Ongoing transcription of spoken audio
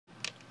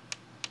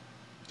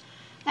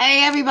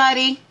Hey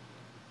everybody!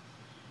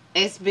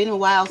 It's been a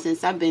while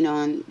since I've been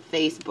on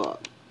Facebook.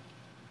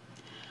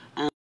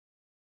 I'm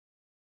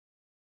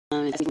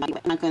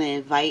not going to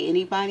invite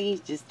anybody,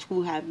 just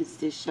who happens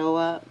to show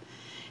up.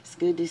 It's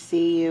good to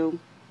see you.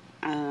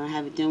 I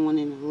haven't done one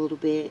in a little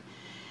bit,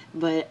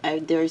 but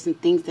there are some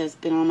things that's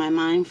been on my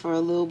mind for a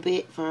little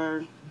bit,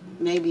 for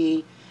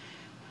maybe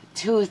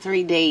 2 or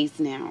 3 days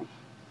now.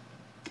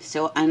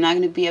 So I'm not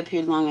going to be up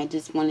here long. I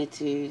just wanted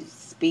to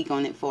speak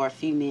on it for a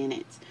few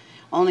minutes.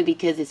 Only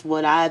because it's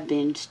what I've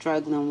been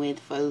struggling with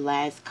for the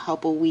last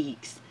couple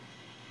weeks.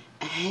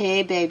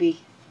 Hey,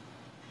 baby.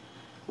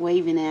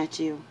 Waving at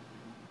you.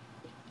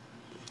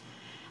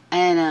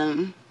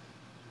 And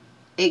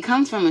it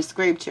comes from a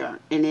scripture.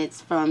 And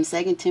it's from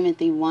 2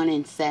 Timothy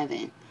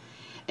 1:7.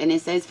 And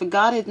it says, "For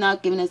God has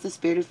not given us a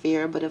spirit of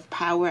fear, but of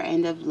power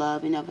and of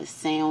love and of a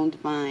sound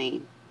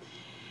mind."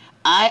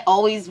 I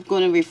always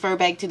going to refer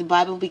back to the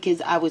Bible because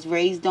I was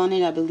raised on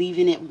it. I believe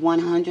in it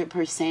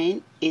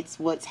 100%. It's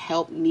what's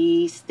helped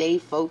me stay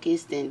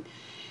focused and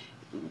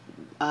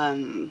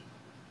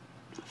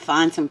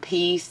find some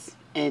peace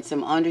and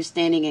some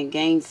understanding and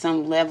gain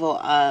some level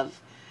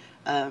of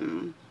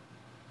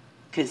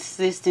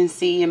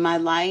consistency in my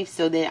life,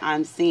 so that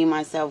I'm seeing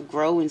myself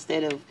grow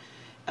instead of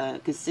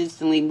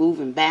consistently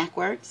moving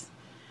backwards.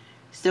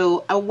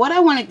 So what I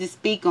wanted to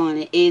speak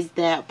on is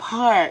that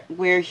part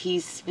where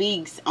he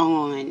speaks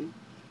on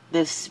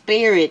the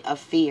spirit of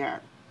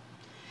fear.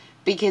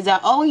 Because I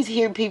always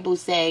hear people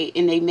say,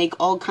 and they make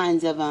all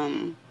kinds of,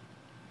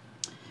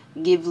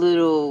 give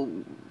little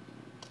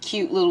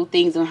cute little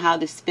things on how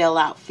to spell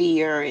out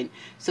fear, and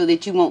so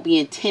that you won't be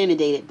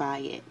intimidated by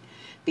it.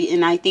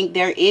 And I think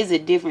there is a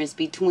difference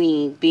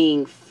between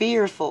being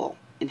fearful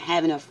and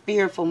having a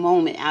fearful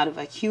moment out of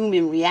a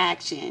human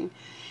reaction,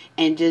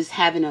 and just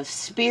having a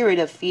spirit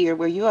of fear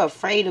where you're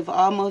afraid of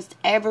almost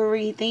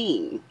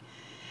everything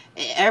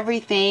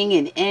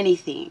and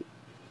anything.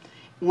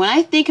 When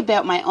I think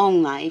about my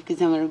own life,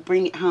 because I'm going to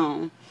bring it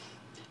home,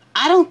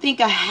 I don't think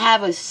I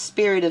have a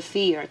spirit of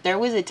fear. There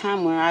was a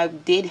time where I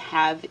did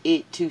have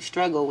it to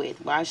struggle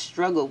with, where I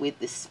struggled with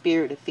the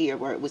spirit of fear,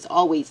 where it was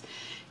always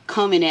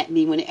coming at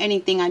me. When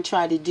anything I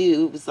tried to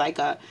do, it was like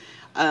a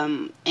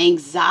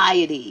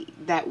anxiety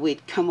that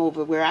would come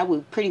over, where I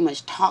would pretty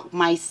much talk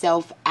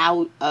myself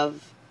out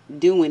of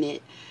doing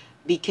it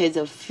because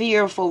of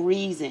fearful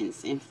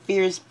reasons and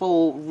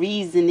fearful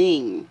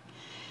reasoning.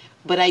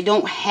 But I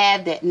don't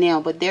have that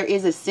now. But there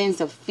is a sense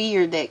of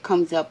fear that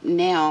comes up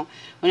now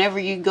whenever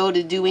you go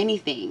to do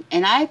anything.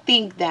 And I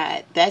think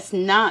that that's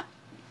not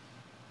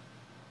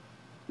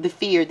the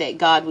fear that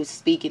God was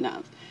speaking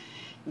of.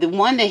 The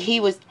one that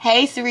he was,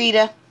 hey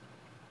Sarita,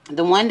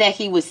 the one that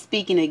he was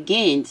speaking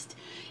against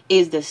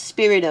is the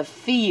spirit of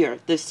fear,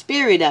 the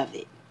spirit of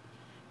it.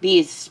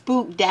 Being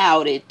spooked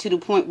out to the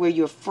point where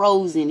you're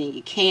frozen and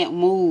you can't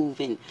move,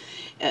 and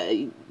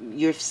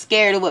you're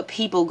scared of what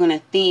people are going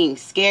to think,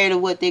 scared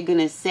of what they're going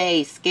to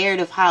say,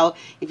 scared of how,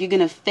 if you're going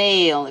to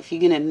fail, if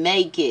you're going to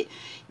make it.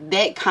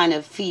 That kind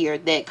of fear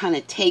that kind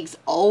of takes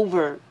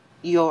over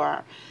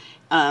your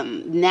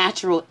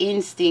natural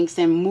instincts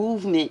and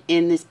movement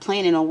in this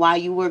planet, on why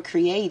you were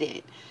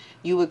created.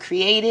 You were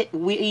created,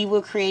 we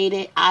were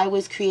created, I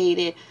was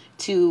created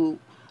to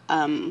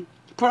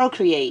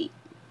procreate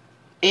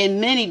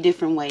in many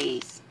different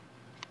ways.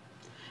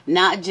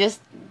 Not just,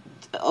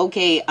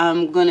 okay,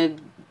 I'm going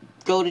to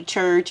go to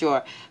church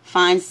or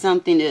find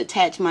something to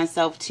attach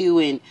myself to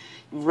and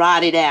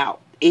rot it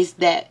out. It's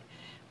that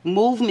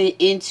movement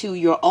into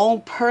your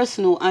own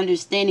personal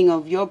understanding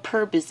of your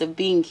purpose of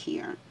being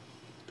here.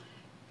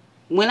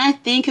 When I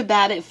think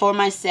about it for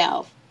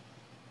myself,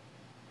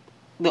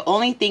 the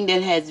only thing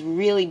that has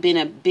really been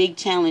a big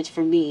challenge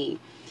for me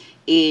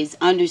is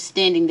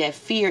understanding that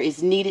fear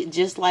is needed,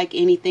 just like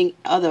anything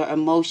other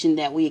emotion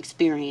that we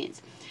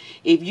experience.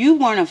 If you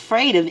weren't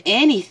afraid of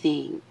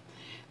anything,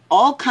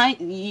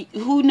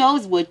 who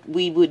knows what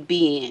we would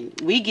be in?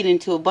 We get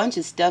into a bunch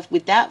of stuff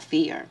without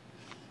fear.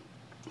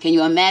 Can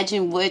you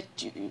imagine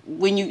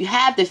when you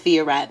have the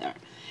fear, rather?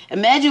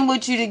 Imagine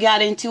what you'd have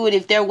got into it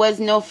if there was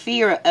no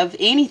fear of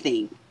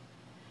anything.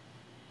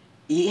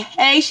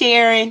 Hey,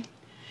 Sharon.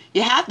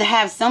 You have to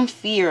have some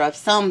fear of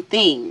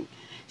something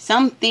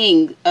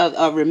of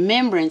a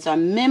remembrance or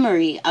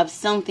memory of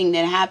something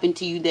that happened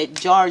to you that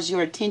jars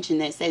your attention,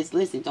 that says,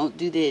 listen, don't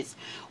do this,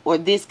 or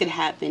this could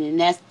happen. And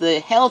that's the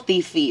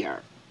healthy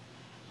fear.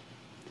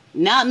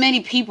 Not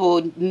many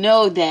people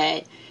know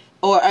that,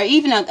 or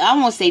even, I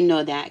won't say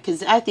know that,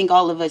 because I think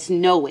all of us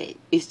know it.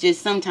 It's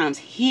just sometimes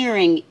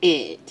hearing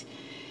it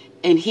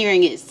and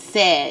hearing it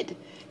said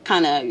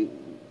kind of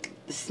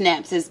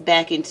snaps us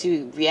back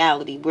into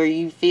reality, where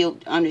you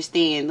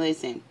understand,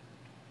 listen,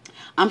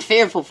 I'm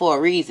fearful for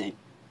a reason.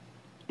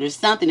 There's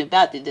something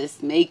about it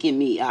that's making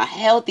me a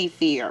healthy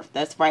fear.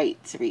 That's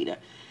right, Sarita.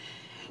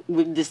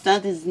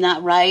 Something's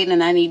not right,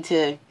 and I need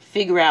to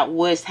figure out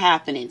what's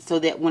happening, so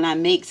that when I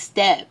make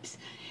steps,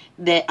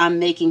 that I'm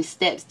making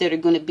steps that are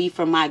going to be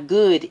for my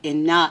good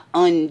and not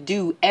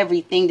undo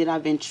everything that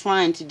I've been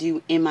trying to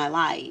do in my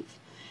life.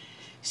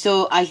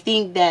 So I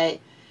think that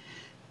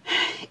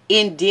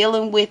in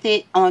dealing with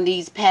it on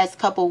these past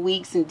couple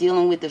weeks and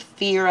dealing with the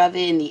fear of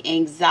it and the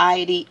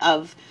anxiety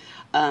of,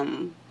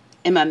 am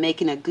I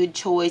making a good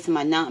choice? Am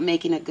I not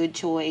making a good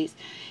choice?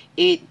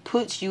 It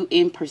puts you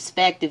in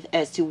perspective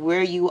as to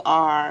where you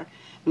are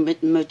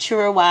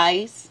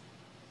mature-wise,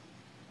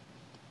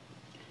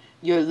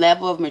 your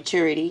level of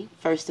maturity,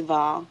 first of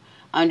all,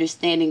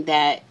 understanding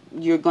that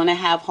you're going to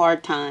have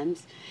hard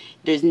times.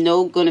 There's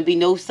going to be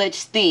no such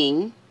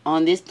thing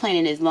on this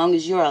planet as long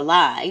as you're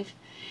alive,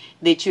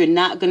 that you're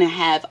not going to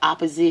have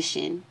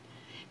opposition,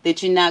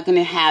 that you're not going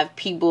to have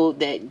people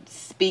that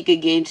speak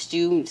against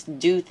you,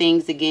 do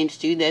things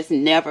against you. That's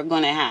never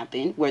going to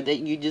happen, where that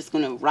you're just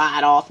going to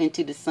ride off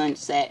into the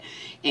sunset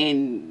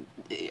and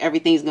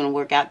everything's going to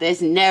work out.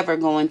 That's never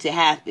going to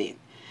happen.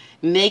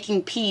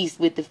 Making peace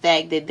with the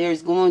fact that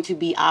there's going to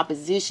be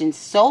opposition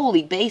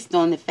solely based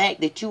on the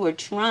fact that you are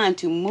trying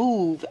to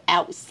move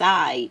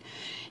outside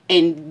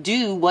and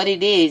do what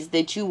it is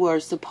that you are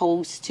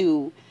supposed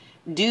to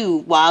do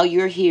while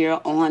you're here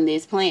on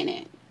this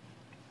planet.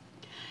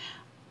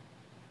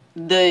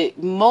 The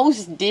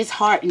most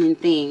disheartening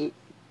thing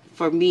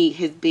for me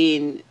has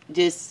been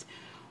just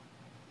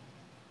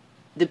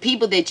the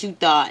people that you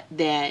thought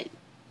that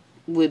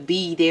would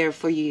be there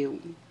for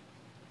you,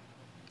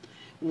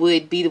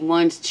 would be the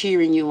ones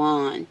cheering you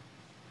on,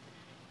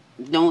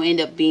 don't end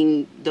up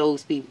being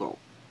those people.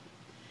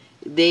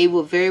 They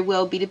will very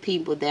well be the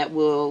people that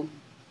will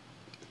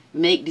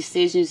make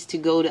decisions to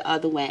go the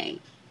other way.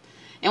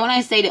 And when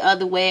I say the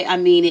other way, I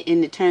mean it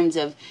in the terms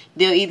of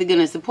they're either going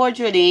to support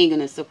you or they ain't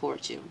going to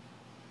support you.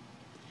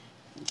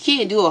 You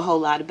can't do a whole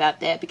lot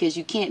about that because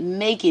you can't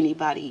make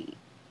anybody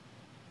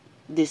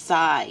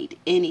decide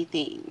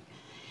anything.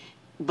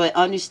 But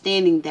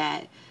understanding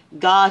that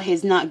God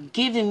has not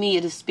given me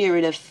the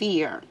spirit of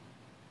fear,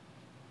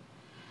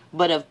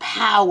 but of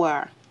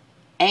power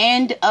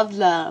and of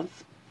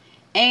love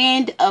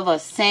and of a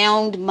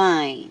sound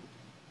mind.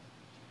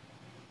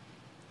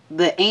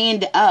 The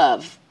 "and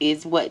of"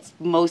 is what's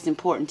most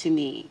important to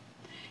me,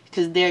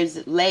 because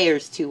there's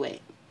layers to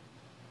it.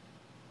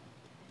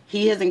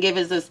 He hasn't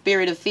given us a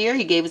spirit of fear.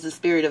 He gave us a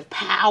spirit of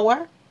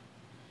power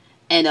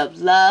and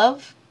of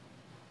love,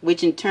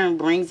 which in turn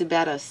brings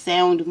about a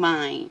sound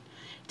mind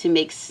to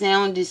make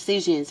sound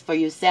decisions for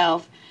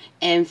yourself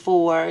and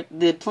for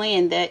the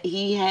plan that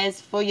he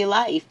has for your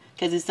life,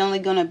 because it's only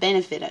going to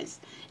benefit us.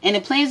 And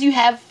the plans you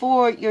have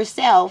for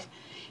yourself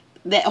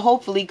that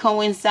hopefully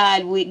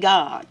coincide with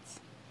God's.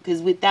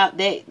 Because without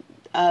that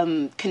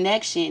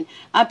connection,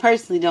 I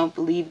personally don't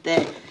believe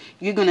that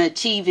you're going to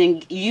achieve.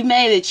 And you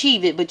may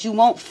achieve it, but you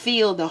won't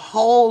feel the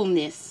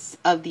wholeness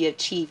of the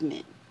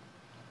achievement,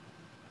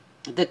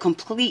 the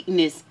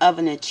completeness of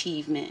an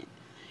achievement.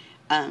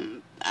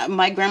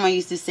 My grandma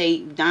used to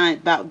say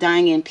about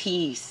dying in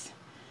peace.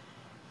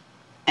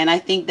 And I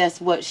think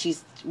that's what she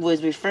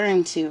was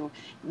referring to,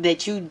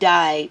 that you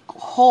die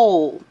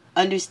whole,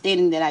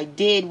 understanding that I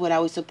did what I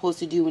was supposed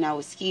to do when I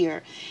was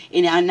here.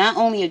 And I not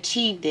only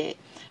achieved it,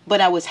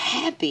 but I was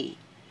happy.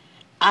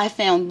 I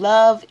found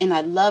love and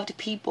I loved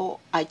people.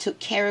 I took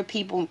care of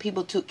people and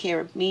people took care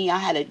of me. I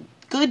had a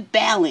good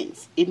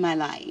balance in my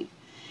life.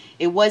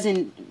 It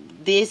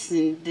wasn't this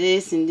and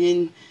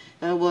then,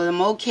 well,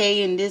 I'm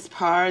okay in this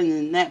part and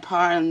in that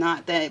part, I'm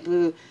not that.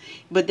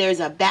 But there's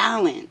a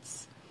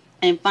balance.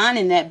 And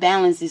finding that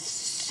balance is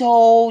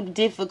so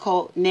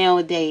difficult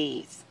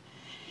nowadays.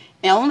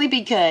 And only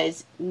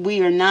because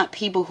we are not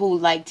people who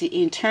like to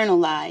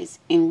internalize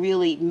and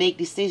really make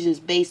decisions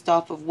based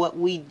off of what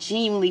we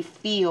genuinely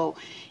feel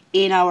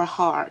in our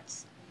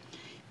hearts.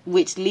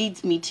 Which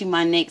leads me to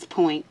my next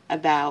point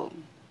about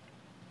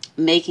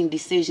making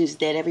decisions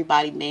that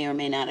everybody may or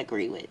may not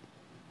agree with.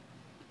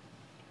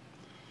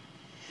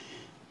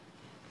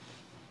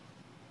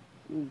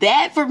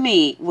 That for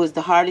me was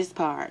the hardest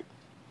part.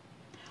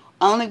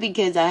 Only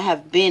because I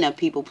have been a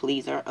people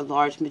pleaser a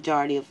large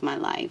majority of my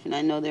life. And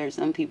I know there are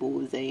some people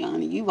who say,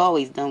 "Honey, you've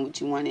always done what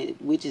you wanted,"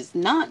 which is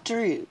not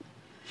true.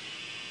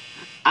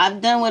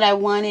 I've done what I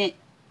wanted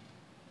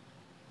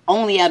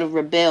only out of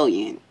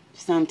rebellion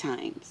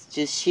sometimes.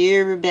 Just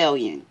sheer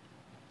rebellion.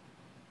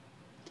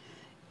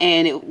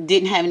 And it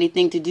didn't have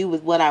anything to do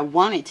with what I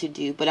wanted to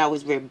do, but I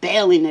was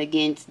rebelling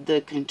against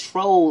the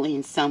control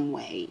in some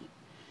way,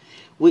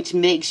 which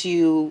makes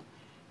you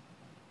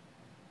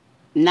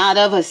not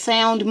of a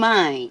sound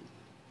mind.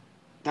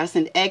 That's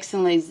an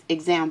excellent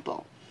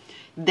example.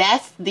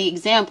 That's the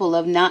example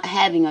of not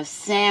having a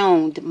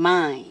sound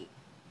mind.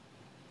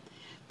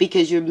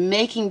 Because you're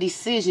making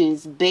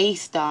decisions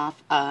based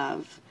off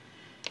of,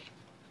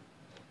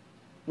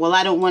 well,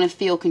 I don't want to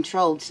feel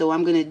controlled, so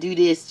I'm going to do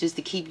this just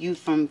to keep you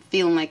from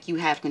feeling like you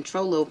have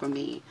control over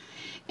me.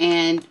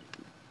 And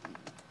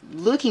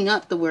looking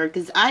up the word,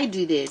 because I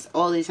do this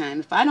all the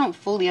time. If I don't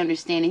fully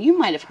understand, and you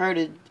might have heard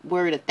a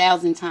word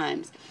 1,000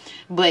 times,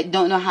 but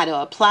don't know how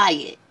to apply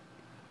it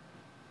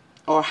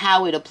or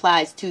how it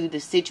applies to the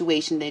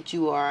situation that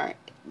you are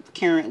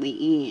currently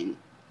in.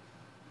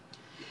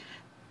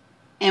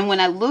 And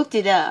when I looked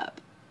it up,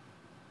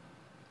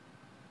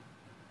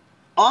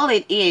 all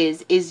it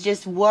is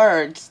just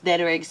words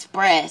that are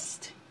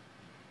expressed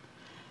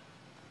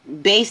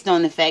based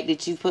on the fact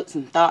that you put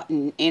some thought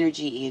and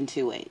energy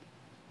into it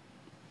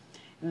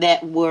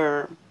that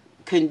were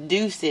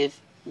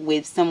conducive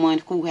with someone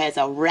who has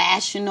a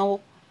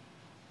rational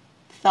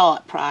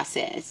thought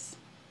process,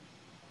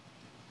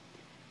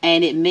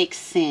 and it makes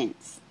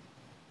sense.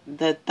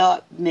 The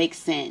thought makes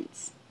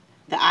sense.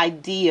 The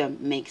idea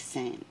makes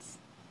sense.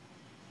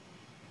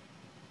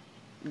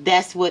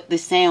 That's what the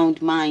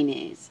sound mind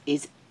is.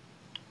 It's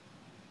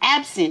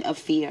absent of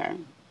fear.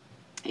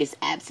 It's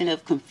absent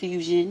of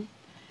confusion.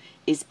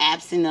 It's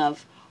absent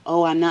of,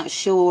 oh, I'm not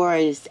sure.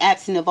 It's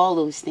absent of all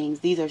those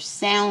things. These are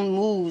sound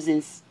moves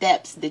and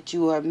steps that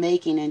you are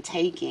making and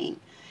taking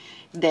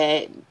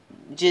that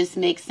just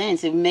make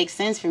sense. It makes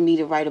sense for me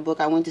to write a book.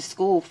 I went to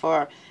school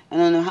for, I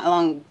don't know how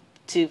long,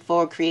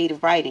 for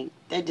creative writing.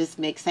 That just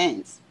makes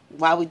sense.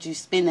 Why would you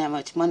spend that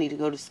much money to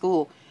go to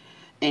school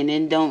and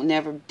then don't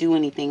never do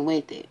anything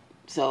with it?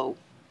 So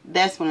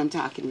that's what I'm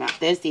talking about.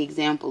 That's the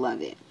example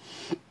of it.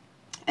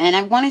 And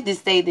I wanted to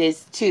say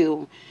this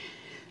too.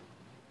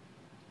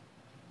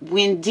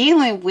 When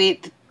dealing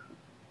with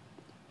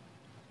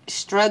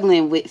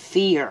struggling with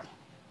fear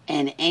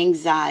and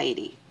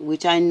anxiety,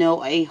 which I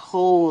know a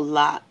whole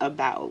lot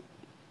about,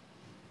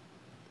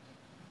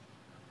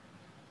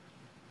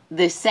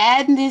 the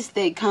sadness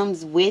that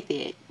comes with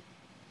it,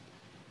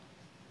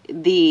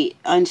 the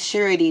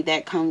unsurety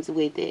that comes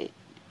with it,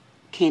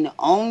 can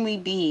only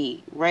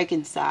be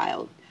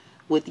reconciled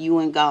with you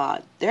and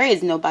God. There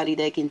is nobody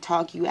that can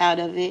talk you out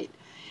of it.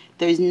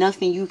 There's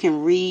nothing you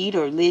can read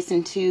or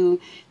listen to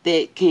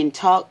that can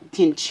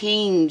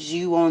change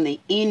you on the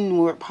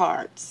inward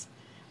parts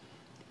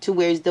to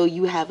where as though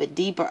you have a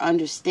deeper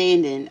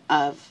understanding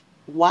of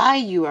why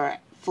you are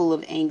full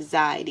of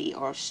anxiety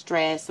or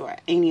stress or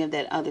any of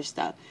that other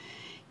stuff.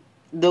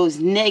 Those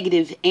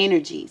negative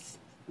energies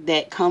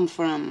that come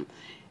from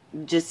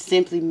just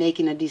simply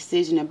making a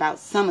decision about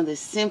some of the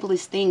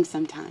simplest things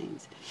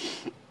sometimes.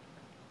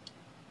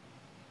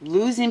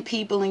 Losing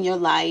people in your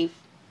life,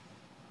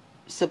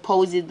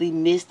 supposedly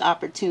missed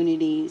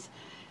opportunities,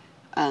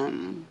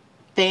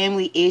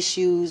 family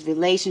issues,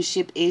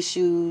 relationship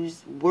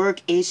issues,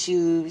 work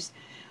issues,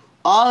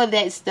 all of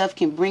that stuff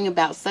can bring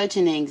about such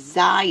an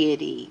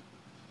anxiety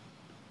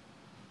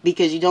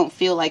because you don't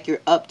feel like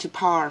you're up to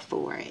par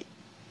for it.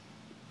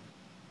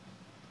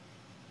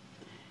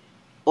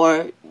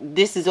 Or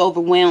this is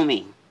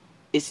overwhelming.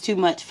 It's too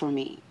much for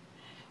me.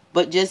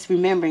 But just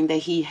remembering that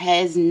He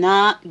has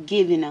not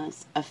given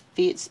us a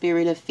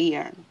spirit of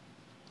fear,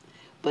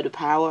 but a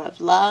power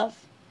of love,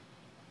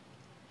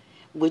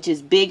 which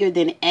is bigger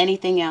than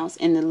anything else.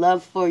 And the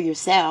love for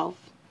yourself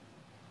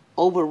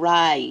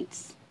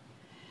overrides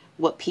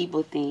what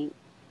people think.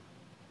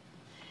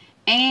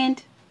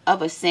 And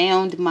of a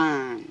sound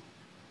mind.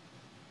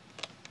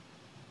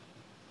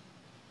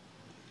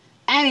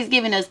 And He's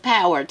given us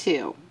power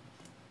too.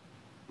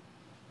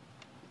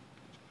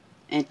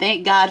 And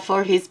thank God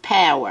for His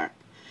power.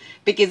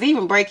 Because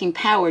even breaking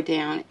power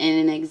down, in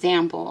an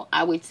example,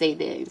 I would say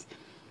this.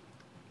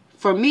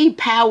 For me,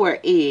 power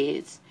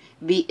is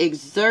the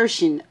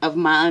exertion of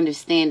my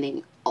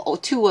understanding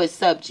to a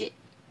subject.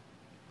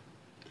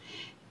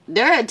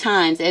 There are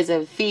times as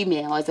a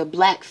female, as a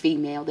black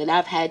female, that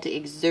I've had to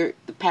exert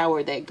the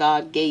power that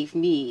God gave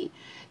me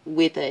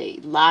with a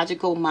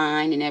logical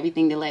mind and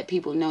everything to let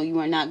people know you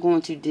are not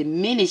going to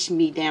diminish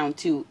me down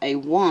to a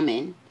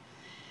woman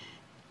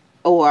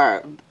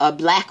or a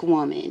black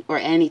woman or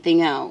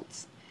anything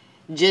else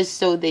just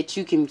so that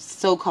you can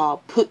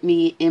so-called put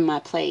me in my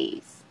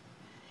place.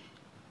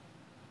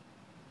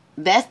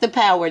 That's the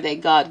power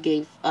that God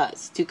gave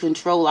us to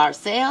control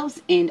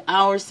ourselves and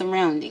our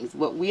surroundings,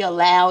 what we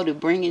allow to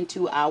bring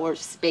into our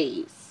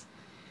space.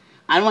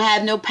 I don't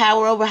have no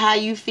power over how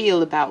you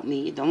feel about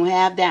me. Don't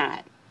have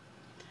that.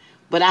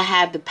 But I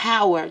have the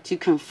power to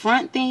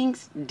confront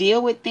things,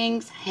 deal with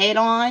things head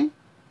on,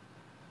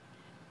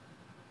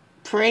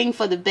 praying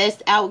for the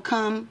best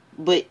outcome.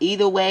 But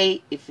either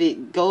way, if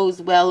it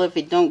goes well, if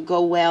it don't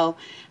go well,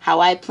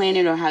 how I plan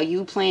it or how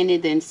you plan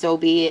it, then so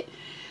be it.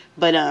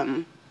 But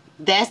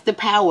that's the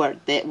power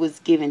that was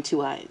given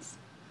to us.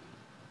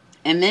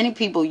 And many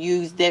people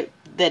use that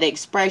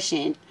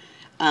expression,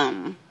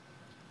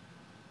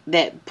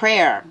 that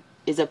prayer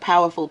is a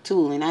powerful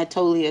tool, and I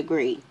totally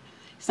agree.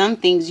 Some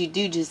things you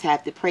do just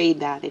have to pray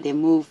about it and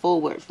move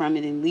forward from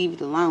it and leave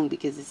it alone,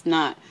 because it's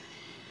not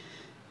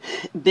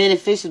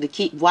beneficial to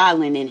keep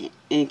wallowing in it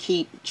and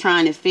keep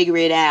trying to figure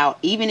it out,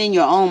 even in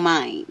your own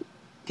mind.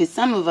 Because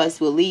some of us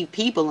will leave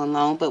people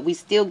alone, but we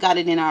still got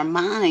it in our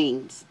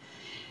minds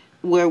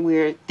where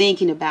we're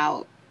thinking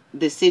about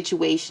the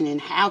situation and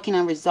how can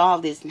I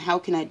resolve this and how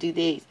can I do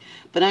this.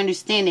 But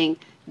understanding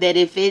that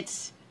if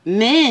it's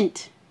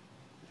meant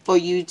for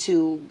you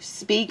to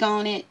speak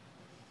on it,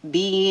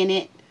 be in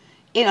it,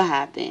 it'll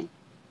happen.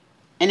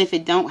 And if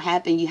it don't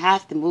happen, you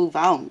have to move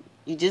on.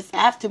 You just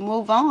have to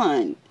move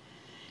on.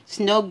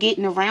 There's no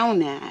getting around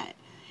that.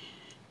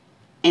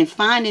 And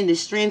finding the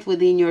strength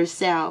within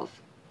yourself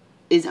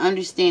is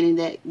understanding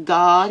that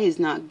God has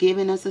not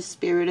given us a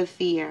spirit of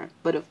fear,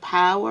 but of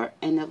power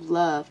and of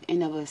love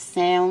and of a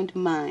sound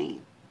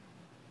mind.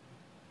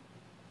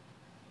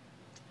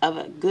 of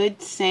a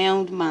good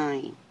sound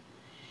mind.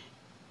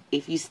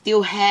 If you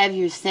still have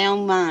your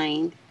sound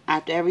mind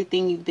after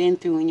everything you've been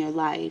through in your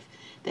life,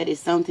 that is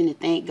something to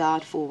thank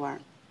God for.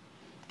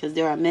 Because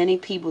there are many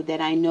people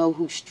that I know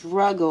who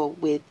struggle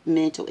with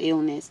mental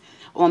illness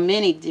on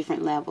many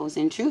different levels.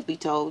 And truth be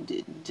told,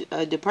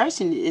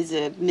 depression is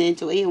a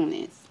mental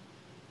illness.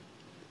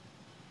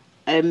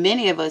 And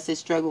many of us have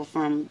struggled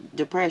from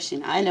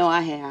depression. I know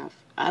I have.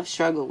 I've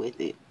struggled with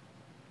it.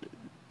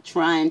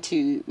 Trying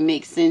to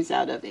make sense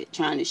out of it.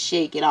 Trying to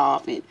shake it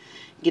off and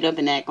get up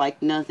and act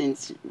like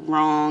nothing's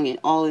wrong and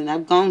all. And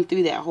I've gone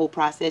through that whole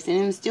process.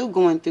 And I'm still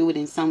going through it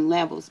in some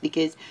levels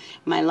because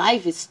my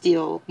life is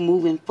still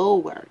moving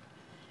forward.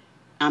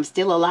 I'm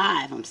still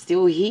alive. I'm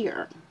still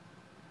here.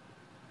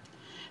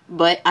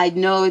 But I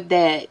know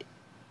that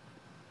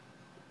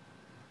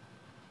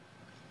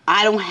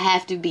I don't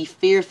have to be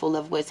fearful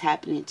of what's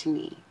happening to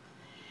me.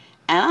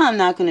 And I'm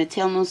not going to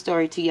tell no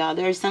story to y'all.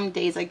 There are some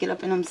days I get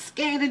up and I'm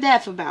scared to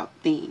death about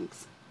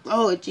things.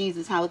 Oh,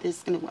 Jesus, how is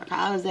this going to work?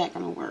 How is that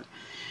going to work?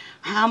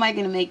 How am I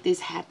going to make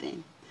this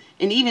happen?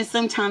 And even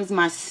sometimes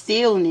my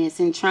stillness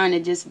and trying to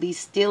just be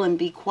still and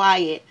be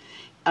quiet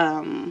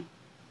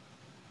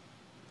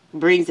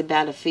brings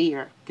about a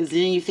fear. Because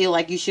then you feel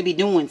like you should be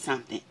doing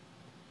something.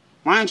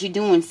 Why aren't you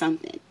doing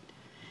something?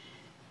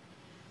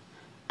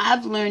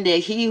 I've learned that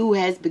he who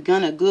has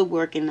begun a good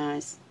work in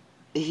us,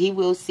 he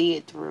will see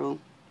it through.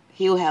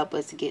 He'll help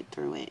us get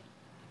through it.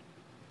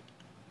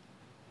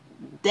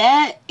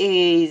 That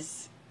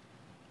is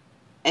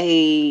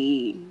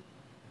a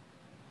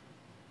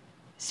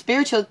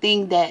spiritual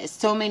thing that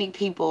so many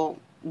people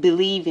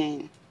believe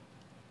in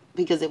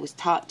because it was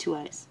taught to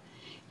us.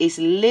 It's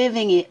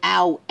living it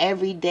out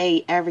every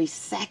day, every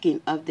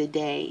second of the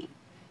day.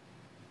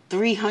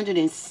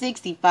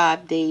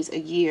 365 days a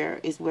year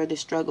is where the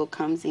struggle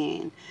comes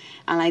in.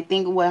 And I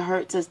think what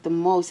hurts us the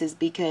most is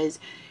because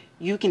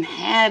you can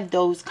have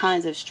those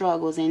kinds of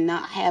struggles and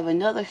not have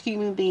another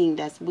human being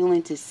that's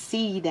willing to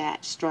see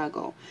that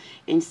struggle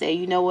and say,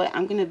 you know what,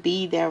 I'm going to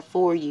be there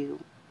for you.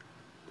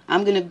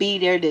 I'm going to be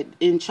there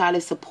and try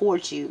to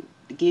support you,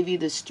 to give you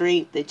the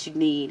strength that you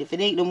need. If it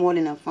ain't no more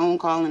than a phone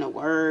call and a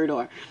word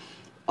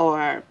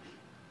or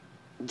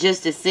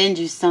just to send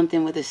you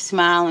something with a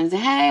smile and say,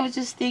 hey, I was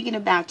just thinking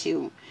about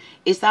you.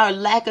 It's our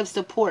lack of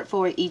support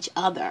for each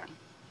other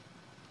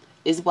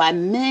is why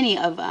many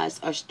of us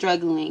are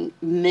struggling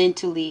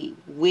mentally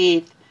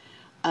with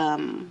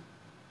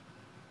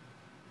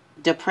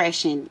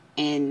depression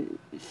and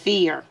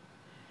fear,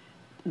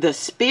 the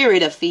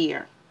spirit of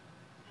fear,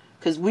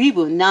 because we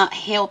will not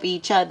help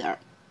each other.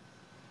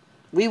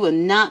 We will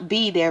not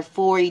be there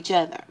for each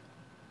other.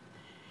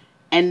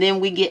 And then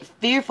we get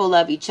fearful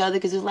of each other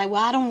because it's like,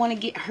 well, I don't want to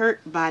get hurt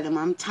by them.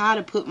 I'm tired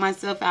of putting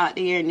myself out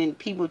there and then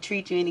people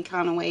treat you any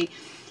kind of way.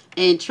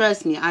 And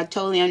trust me, I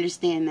totally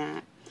understand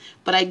that.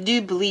 But I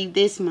do believe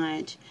this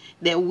much,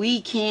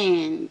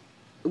 that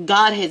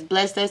God has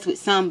blessed us with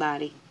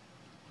somebody.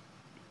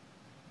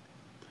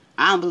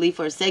 I don't believe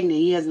for a second that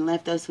he hasn't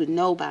left us with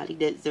nobody.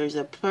 That there's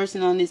a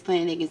person on this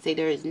planet that can say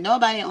there is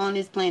nobody on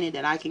this planet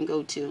that I can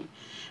go to.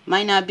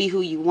 Might not be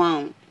who you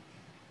want.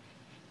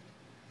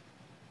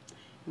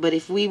 But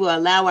if we will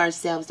allow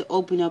ourselves to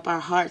open up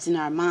our hearts and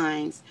our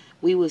minds,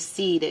 we will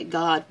see that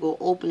God will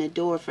open a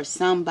door for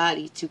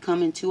somebody to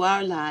come into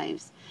our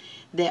lives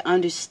that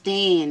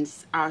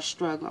understands our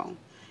struggle,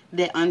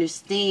 that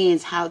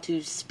understands how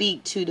to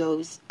speak to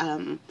those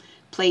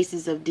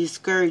places of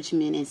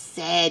discouragement and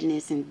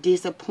sadness and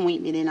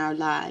disappointment in our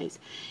lives.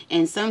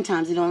 And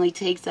sometimes it only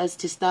takes us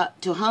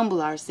to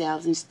humble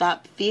ourselves and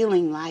stop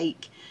feeling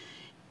like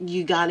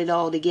you got it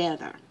all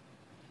together.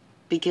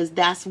 Because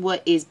that's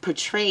what is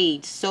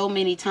portrayed so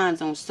many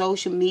times on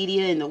social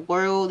media, in the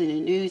world, in the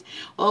news.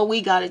 Oh,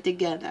 we got it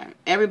together.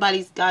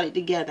 Everybody's got it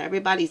together.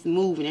 Everybody's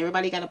moving.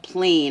 Everybody got a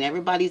plan.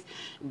 Everybody's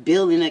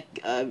building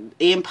a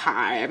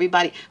empire.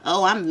 Everybody,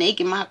 oh, I'm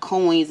making my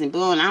coins and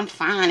boom, I'm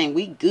fine and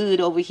we good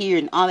over here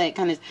and all that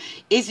kind of.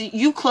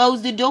 You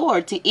close the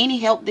door to any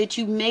help that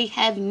you may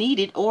have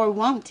needed or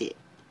wanted.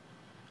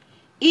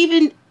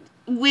 Even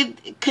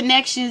with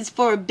connections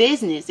for a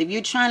business, if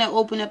you're trying to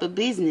open up a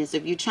business,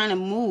 if you're trying to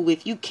move,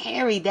 if you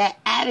carry that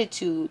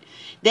attitude,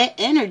 that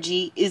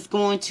energy is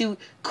going to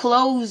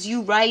close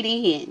you right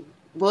in.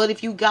 Well,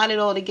 if you got it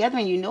all together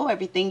and you know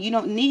everything, you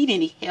don't need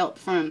any help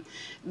from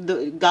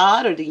the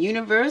God or the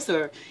universe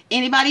or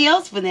anybody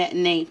else for that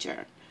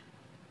nature.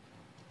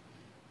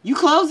 You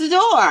close the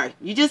door.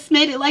 You just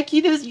made it like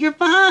you're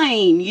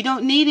fine. You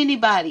don't need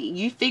anybody.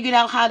 You figured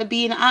out how to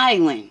be an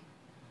island.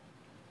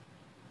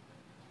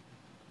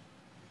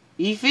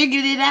 You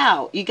figured it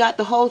out. You got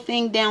the whole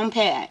thing down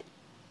pat.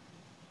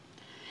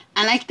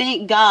 And I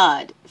thank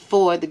God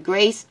for the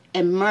grace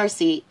and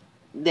mercy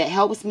that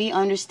helps me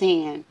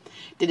understand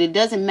that it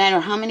doesn't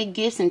matter how many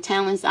gifts and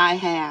talents I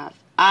have.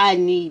 I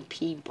need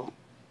people.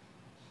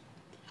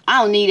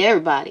 I don't need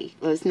everybody.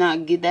 Let's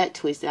not get that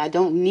twisted. I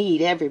don't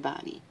need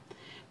everybody.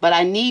 But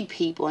I need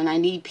people, and I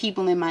need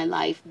people in my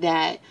life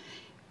that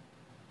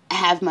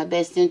have my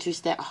best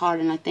interest at heart.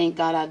 And I thank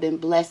God I've been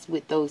blessed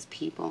with those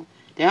people.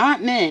 There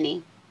aren't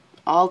many.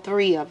 All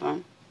three of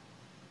them.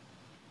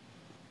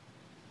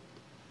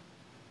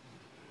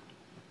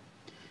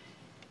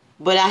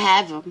 But I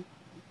have them.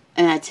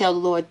 And I tell the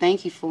Lord,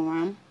 thank you for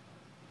them.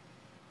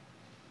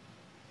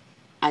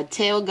 I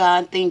tell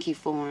God, thank you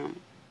for them.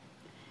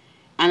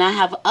 And I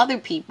have other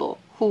people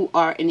who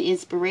are an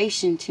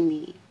inspiration to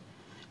me,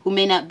 who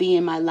may not be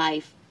in my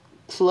life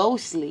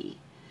closely,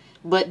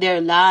 but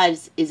their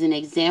lives is an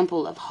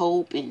example of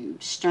hope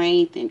and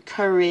strength and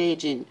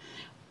courage and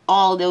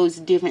all those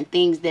different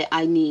things that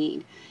I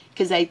need.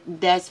 Because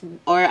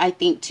I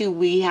think too,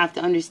 we have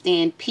to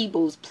understand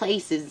people's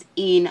places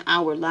in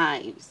our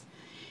lives.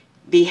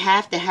 They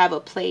have to have a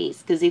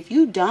place, because if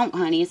you don't,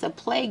 honey, it's a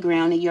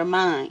playground in your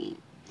mind.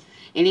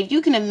 And if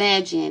you can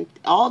imagine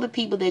all the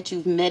people that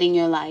you've met in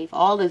your life,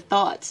 all the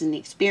thoughts and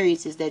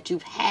experiences that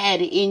you've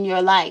had in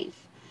your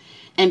life,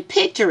 and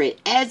picture it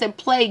as a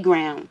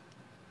playground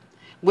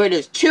where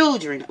there's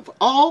children of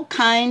all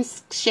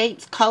kinds,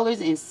 shapes,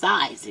 colors, and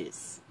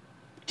sizes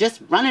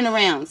just running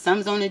around.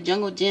 Some's on the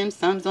jungle gym,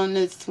 some's on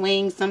the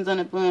swing, some's on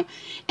the boom.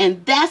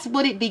 And that's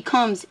what it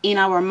becomes in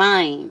our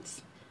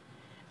minds.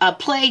 A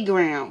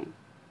playground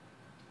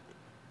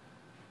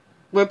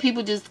where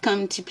people just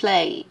come to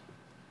play.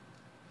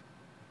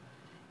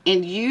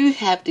 And you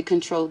have to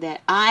control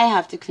that. I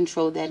have to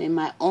control that in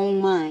my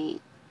own mind.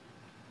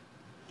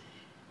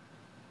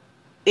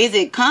 Is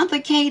it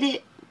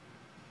complicated?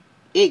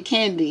 It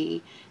can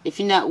be, if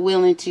you're not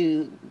willing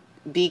to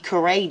be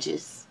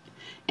courageous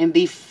and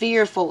be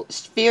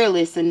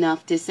fearless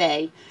enough to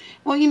say,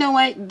 well, you know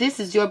what? This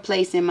is your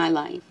place in my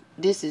life.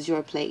 This is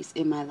your place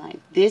in my life.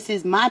 This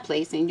is my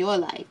place in your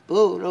life.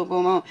 Boom, boom,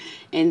 boom, boom,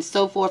 and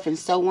so forth and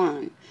so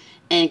on.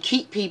 And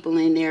keep people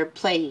in their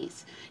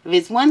place. If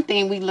it's one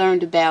thing we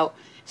learned about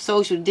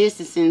social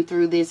distancing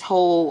through this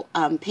whole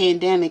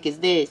pandemic is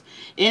this: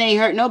 it ain't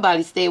hurt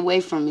nobody stay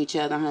away from each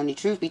other, honey.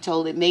 Truth be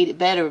told, it made it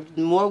better.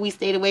 The more we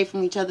stayed away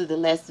from each other, the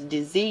less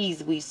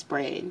disease we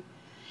spread.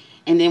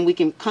 And then we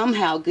can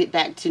somehow get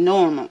back to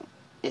normal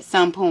at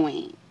some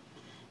point.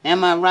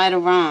 Am I right or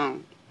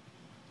wrong?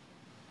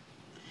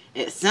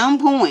 At some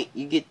point,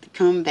 you get to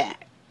come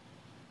back.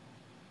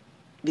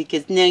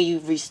 Because now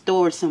you've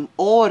restored some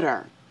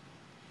order.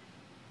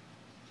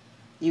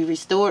 You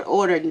restored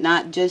order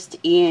not just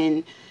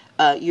in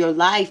your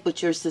life,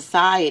 but your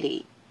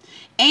society.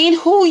 And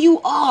who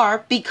you are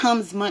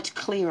becomes much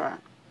clearer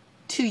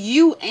to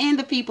you and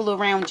the people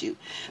around you.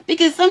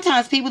 Because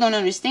sometimes people don't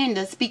understand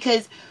us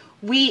because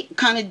we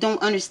kind of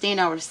don't understand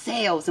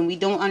ourselves, and we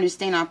don't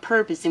understand our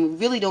purpose, and we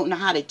really don't know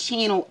how to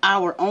channel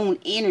our own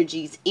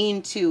energies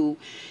into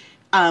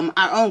our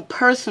own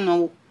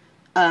personal,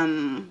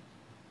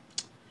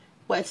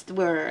 what's the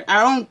word?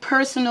 Our own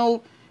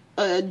personal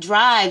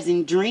drives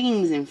and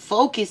dreams, and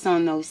focus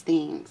on those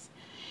things.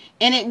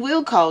 And it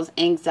will cause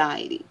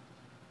anxiety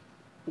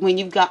when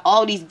you've got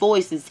all these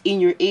voices in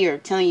your ear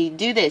telling you,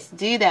 do this,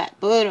 do that,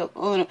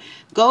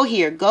 go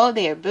here, go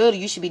there,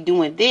 you should be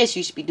doing this,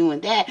 you should be doing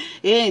that,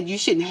 and you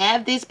shouldn't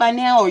have this by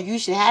now, or you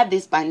should have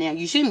this by now,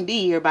 you shouldn't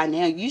be here by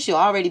now, you should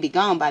already be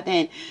gone by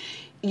then.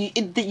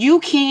 You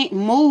can't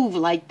move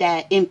like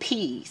that in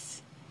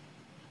peace.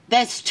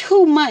 That's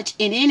too much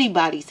in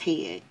anybody's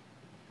head.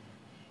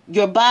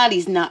 Your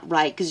body's not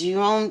right because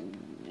you're on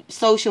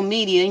social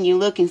media and you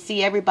look and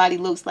see everybody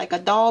looks like a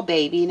doll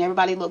baby and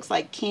everybody looks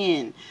like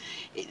Ken.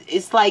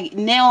 It's like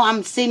now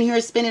I'm sitting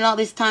here spending all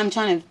this time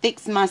trying to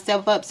fix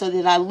myself up so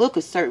that I look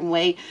a certain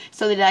way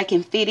so that I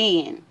can fit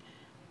in.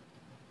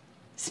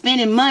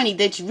 Spending money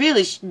that you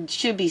really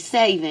should be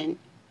saving.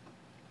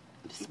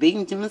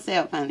 Speaking to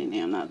myself, honey,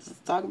 now I'm not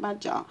just talking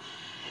about y'all.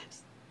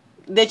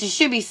 That you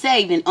should be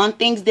saving on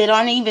things that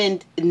aren't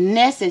even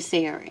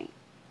necessary.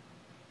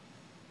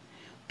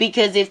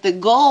 Because if the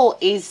goal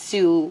is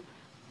to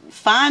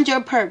find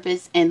your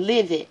purpose and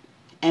live it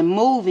and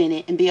move in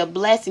it and be a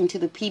blessing to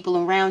the people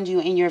around you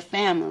and your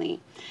family,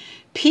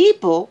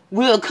 people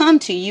will come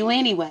to you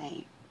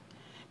anyway.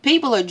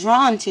 People are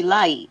drawn to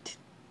light.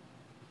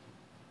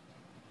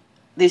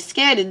 They're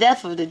scared to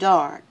death of the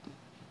dark.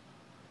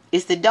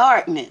 It's the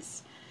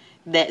darkness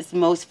that's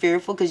most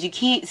fearful because you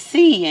can't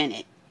see in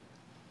it.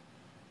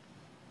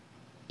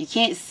 You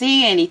can't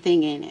see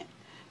anything in it.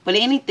 But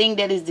anything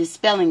that is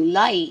dispelling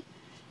light,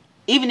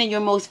 even in your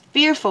most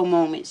fearful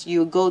moments,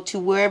 you'll go to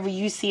wherever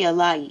you see a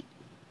light.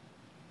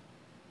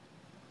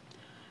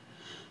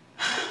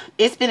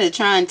 It's been a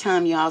trying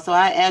time, y'all. So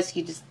I ask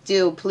you to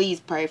still please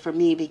pray for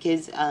me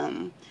because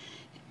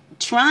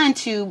trying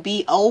to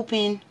be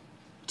open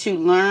to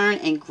learn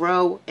and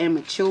grow and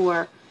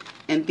mature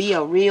and be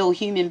a real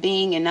human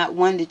being and not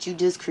one that you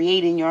just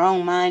create in your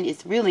own mind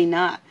is really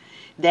not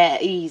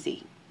that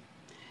easy.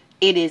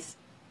 It is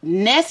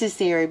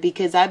necessary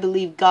because I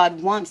believe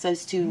God wants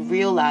us to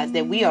realize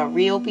that we are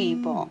real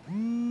people.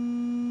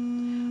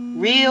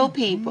 Real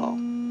people.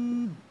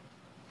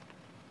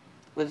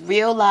 With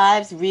real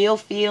lives, real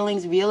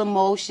feelings, real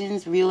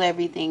emotions, real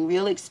everything,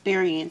 real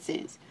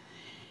experiences.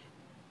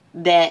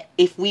 That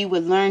if we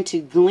would learn to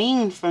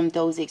glean from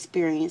those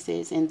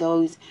experiences and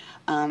those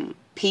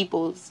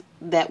peoples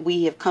that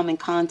we have come in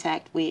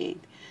contact with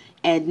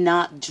and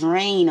not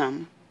drain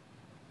them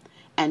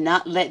and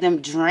not let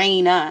them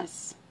drain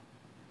us.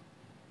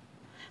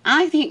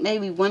 I think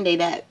maybe one day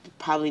that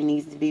probably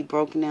needs to be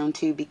broken down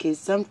too,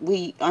 because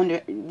we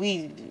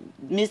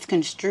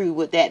misconstrue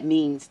what that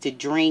means, to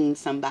drain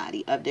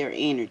somebody of their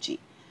energy.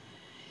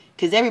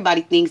 Because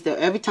everybody thinks that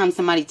every time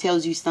somebody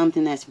tells you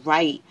something that's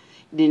right,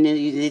 then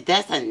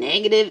that's a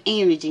negative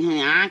energy,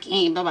 honey. I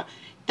can't, blah, blah.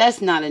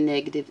 That's not a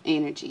negative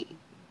energy.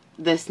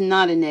 That's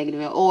not a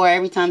negative. Or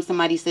every time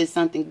somebody says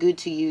something good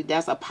to you,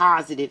 that's a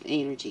positive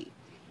energy.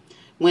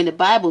 When the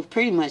Bible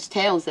pretty much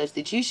tells us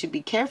that you should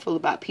be careful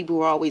about people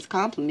who are always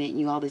complimenting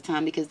you all the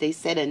time, because they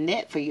set a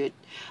net for you,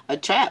 a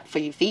trap for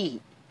your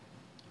feet.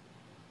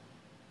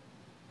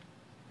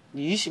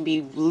 You should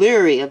be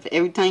leery of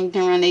every time you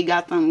turn around, they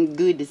got something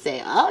good to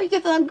say. Oh,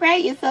 you're so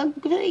great, you're so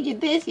good, you're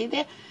this, you're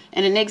that.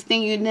 And the next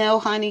thing you know,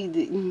 honey.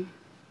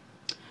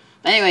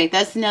 But anyway,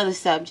 that's another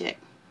subject.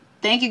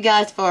 Thank you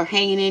guys for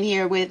hanging in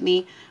here with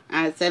me.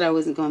 I said I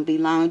wasn't going to be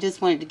long.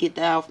 Just wanted to get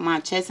that off my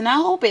chest. And I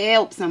hope it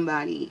helped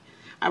somebody.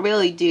 I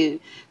really do.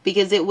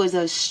 Because it was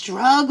a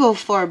struggle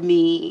for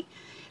me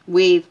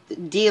with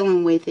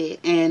dealing with it.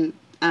 And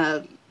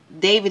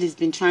David has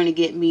been trying to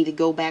get me to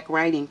go back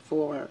writing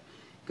for,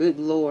 good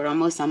Lord,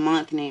 almost a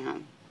month now.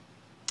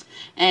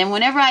 And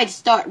whenever I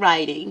start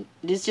writing,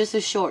 this is just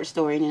a short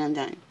story and then I'm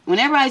done.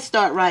 Whenever I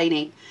start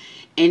writing,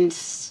 and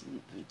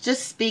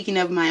just speaking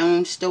of my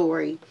own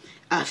story,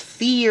 a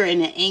fear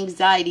and an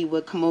anxiety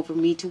would come over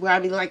me to where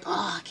I'd be like,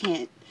 oh, I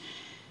can't.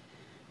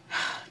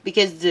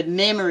 Because the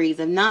memories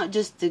of not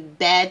just the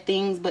bad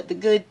things, but the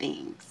good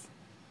things.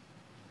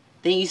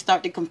 Then you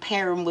start to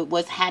compare them with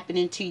what's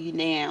happening to you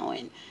now.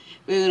 And,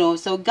 you know,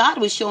 so God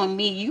was showing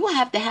me, you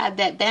have to have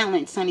that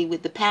balance, honey,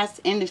 with the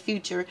past and the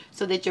future,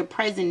 so that your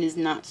present is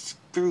not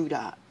screwed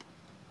up.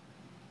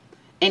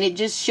 And it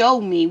just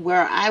showed me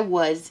where I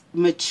was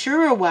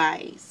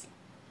mature-wise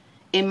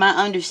in my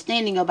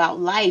understanding about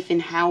life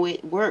and how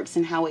it works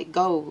and how it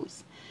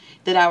goes.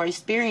 That our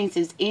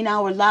experiences in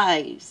our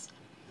lives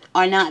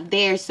are not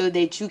there so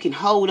that you can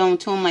hold on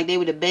to them like they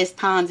were the best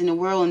times in the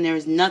world and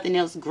there's nothing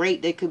else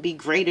great that could be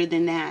greater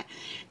than that.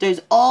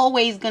 There's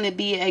always going to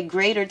be a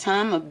greater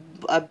time,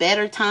 a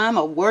better time,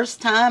 a worse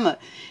time,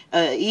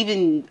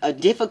 even a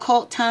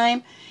difficult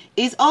time.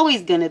 It's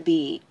always going to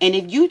be. And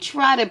if you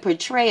try to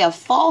portray a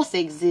false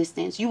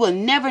existence, you will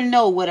never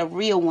know what a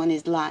real one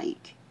is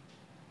like.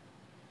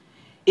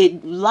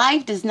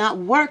 Life does not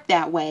work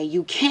that way.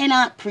 You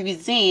cannot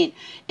present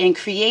and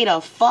create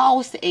a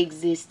false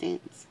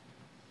existence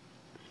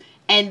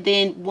and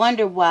then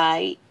wonder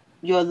why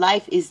your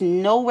life is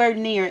nowhere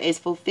near as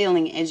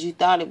fulfilling as you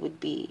thought it would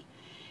be.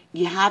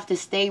 You have to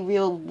stay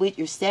real with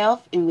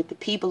yourself and with the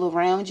people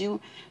around you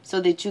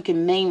so that you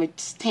can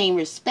maintain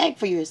respect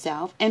for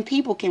yourself and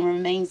people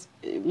can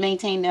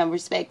maintain that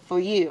respect for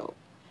you.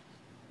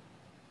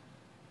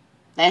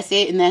 That's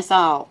it and that's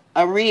all.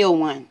 A real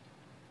one.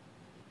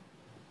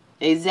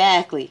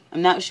 Exactly.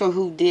 I'm not sure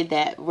who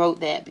wrote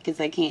that because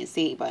I can't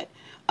see it, but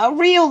a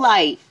real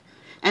life.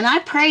 And I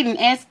prayed and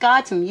asked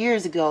God some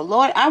years ago,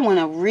 Lord, I want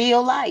a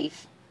real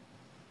life.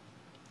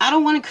 I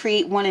don't want to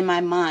create one in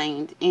my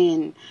mind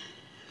and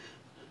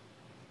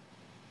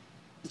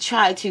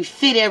try to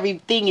fit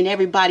everything and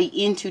everybody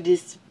into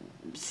this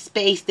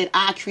space that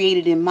I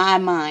created in my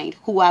mind,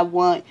 who I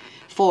want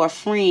for a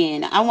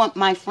friend. I want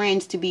my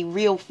friends to be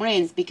real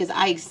friends because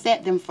I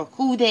accept them for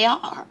who they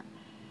are.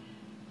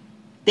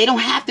 They don't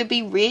have to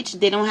be rich.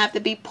 They don't have to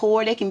be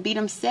poor. They can be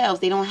themselves.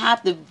 They don't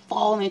have to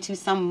fall into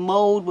some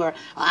mode where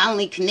I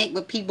only connect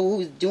with people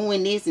who's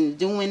doing this and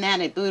doing that.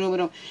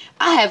 And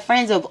I have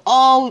friends of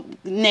all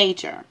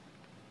nature.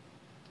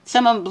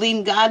 Some of them believe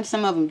in God.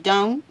 Some of them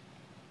don't.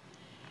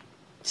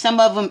 Some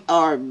of them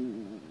are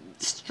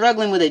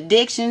struggling with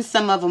addiction.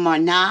 Some of them are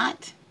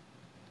not.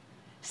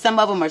 Some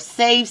of them are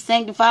saved,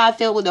 sanctified,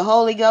 filled with the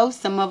Holy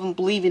Ghost. Some of them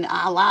believe in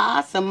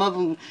Allah. Some of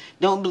them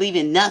don't believe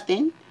in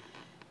nothing.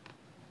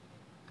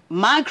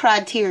 My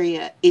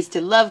criteria is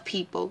to love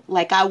people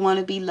like I want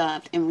to be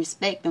loved and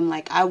respect them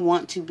like I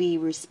want to be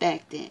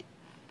respected.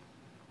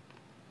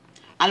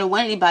 I don't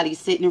want anybody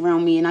sitting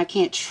around me and I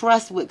can't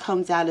trust what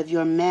comes out of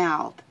your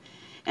mouth.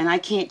 And I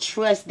can't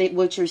trust that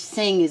what you're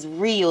saying is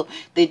real.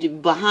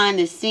 That behind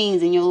the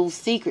scenes and your little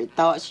secret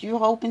thoughts, you're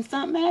hoping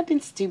something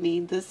happens to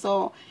me.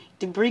 To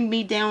bring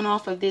me down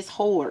off of this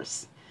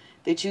horse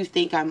that you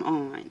think I'm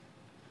on.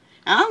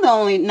 I'm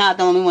not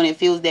the only one that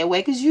feels that way,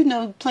 because you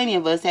know plenty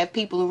of us have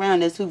people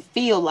around us who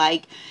feel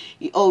like,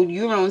 oh,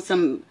 you're on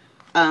some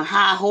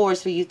high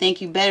horse where you think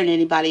you're better than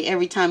anybody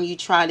every time you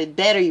try to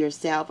better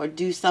yourself or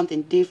do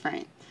something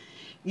different.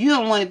 You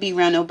don't want to be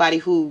around nobody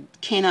who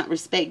cannot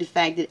respect the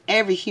fact that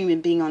every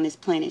human being on this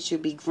planet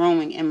should be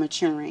growing and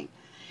maturing.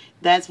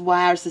 That's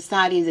why our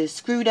society is as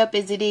screwed up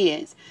as it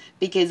is,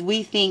 because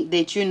we think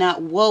that you're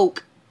not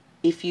woke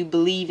if you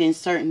believe in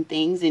certain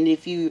things, and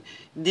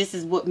this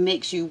is what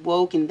makes you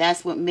woke, and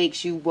that's what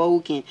makes you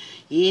woke, and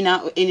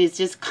and it's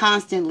just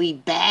constantly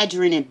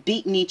badgering and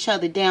beating each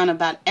other down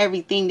about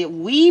everything that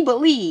we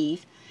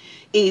believe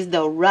is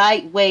the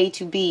right way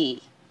to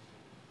be.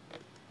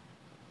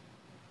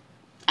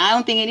 I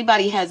don't think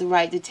anybody has a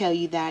right to tell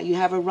you that. You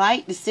have a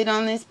right to sit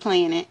on this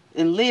planet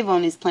and live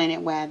on this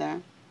planet,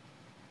 rather,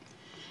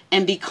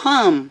 and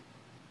become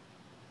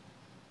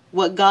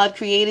what God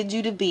created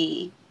you to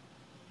be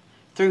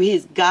through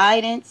His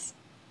guidance,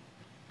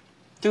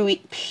 through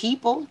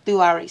people,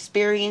 through our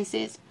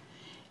experiences.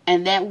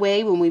 And that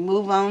way, when we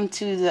move on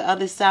to the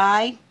other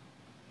side,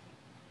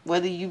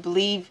 whether you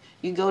believe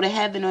you go to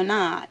heaven or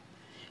not,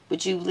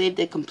 but you lived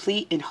a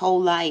complete and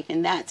whole life.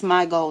 And that's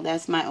my goal.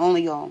 That's my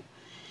only goal.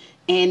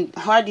 And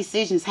hard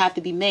decisions have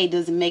to be made.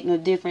 Doesn't make no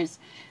difference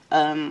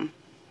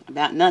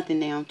about nothing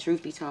now,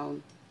 truth be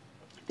told.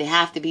 They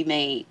have to be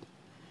made.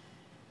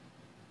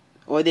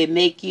 Or they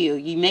make you.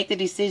 You make the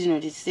decision, or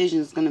the decision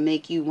is going to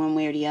make you one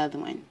way or the other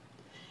one.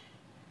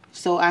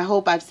 So I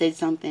hope I've said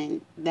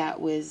something that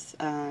was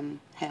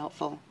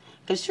helpful.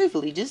 Because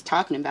truthfully, just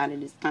talking about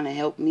it has kind of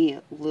helped me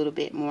a little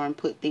bit more and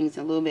put things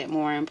a little bit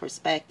more in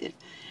perspective.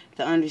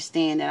 To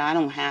understand that I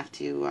don't have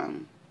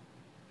to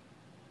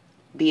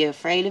be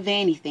afraid of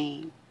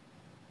anything.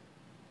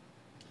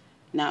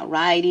 Not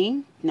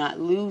writing, not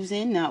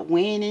losing, not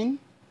winning,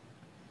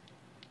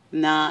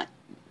 not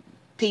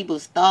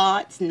people's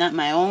thoughts, not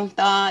my own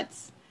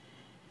thoughts.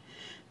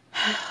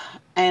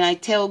 And I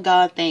tell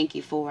God thank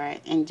you for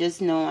it. And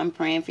just know I'm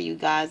praying for you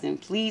guys. And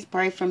please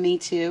pray for me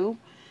too.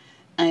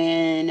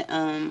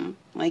 And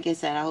like I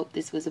said, I hope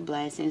this was a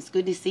blessing. It's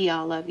good to see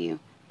all of you.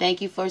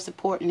 Thank you for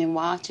supporting and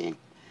watching.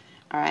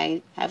 All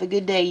right. Have a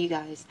good day, you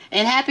guys.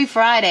 And happy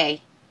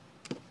Friday.